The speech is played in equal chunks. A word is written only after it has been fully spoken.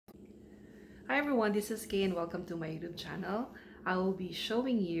Hi everyone, this is Kay and welcome to my YouTube channel. I will be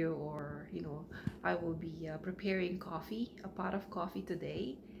showing you I will be preparing coffee, a pot of coffee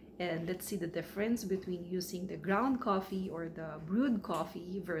today. And let's see the difference between using the ground coffee or the brewed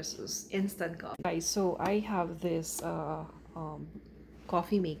coffee versus instant coffee. Guys, so I have this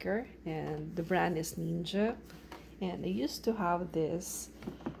coffee maker and the brand is Ninja. And I used to have this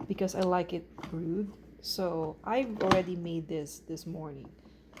because I like it brewed. So I've already made this morning.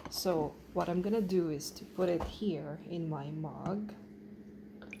 So what I'm gonna do is to put it here in my mug,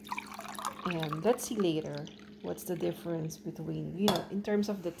 and let's see later what's the difference between, in terms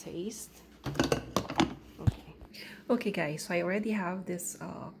of the taste. Okay guys, so I already have this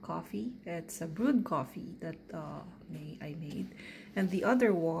coffee. It's a brewed coffee that I made, and the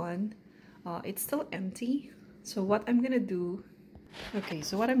other one it's still empty. So what I'm gonna do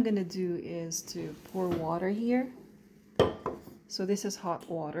is to pour water here. So this is hot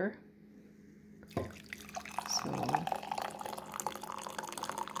water. So,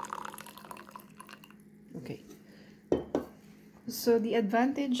 okay. So the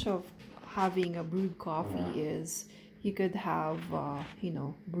advantage of having a brewed coffee is you could have,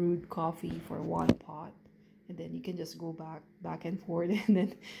 brewed coffee for one pot, and then you can just go back and forth, and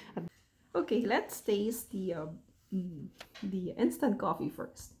then. Okay, let's taste the instant coffee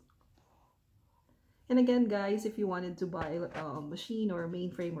first. And again, guys, if you wanted to buy a machine or a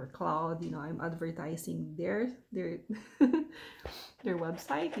mainframe or cloud, I'm advertising their their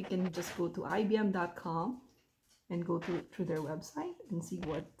website. You can just go to ibm.com and go through their website and see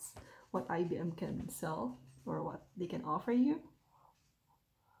what IBM can sell or what they can offer you.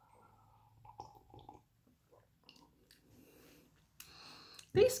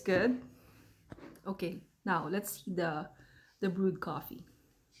 Tastes good. Okay, now let's see the brewed coffee.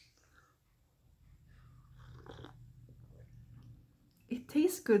 It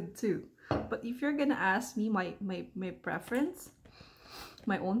tastes good too, but if you're gonna ask me my preference,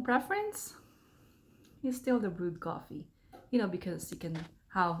 my own preference is still the brewed coffee, because you can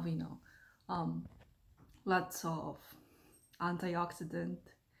have lots of antioxidant,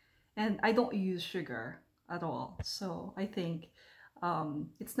 and I don't use sugar at all, so I think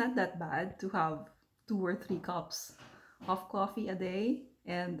it's not that bad to have 2 or 3 cups of coffee a day.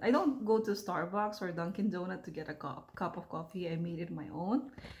 And I don't go to Starbucks or Dunkin' Donut to get a cup of coffee. I made it my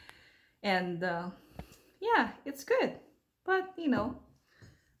own. And yeah, it's good. But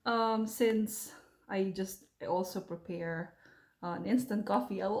since I also prepare an instant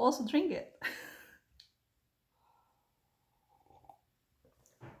coffee, I will also drink it.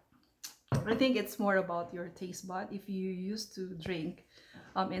 I think it's more about your taste bud. If you used to drink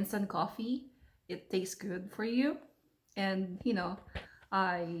instant coffee, it tastes good for you. And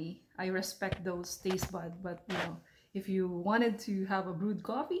I respect those taste buds, but if you wanted to have a brewed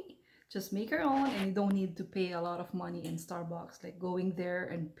coffee, just make your own, and you don't need to pay a lot of money in Starbucks, like going there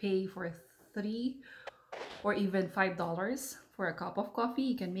and pay for $3 or even $5 for a cup of coffee.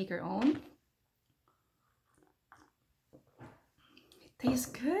 You can make your own. It tastes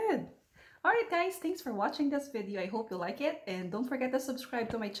good. Alright guys, thanks for watching this video. I hope you like it, and don't forget to subscribe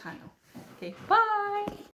to my channel. Okay, bye!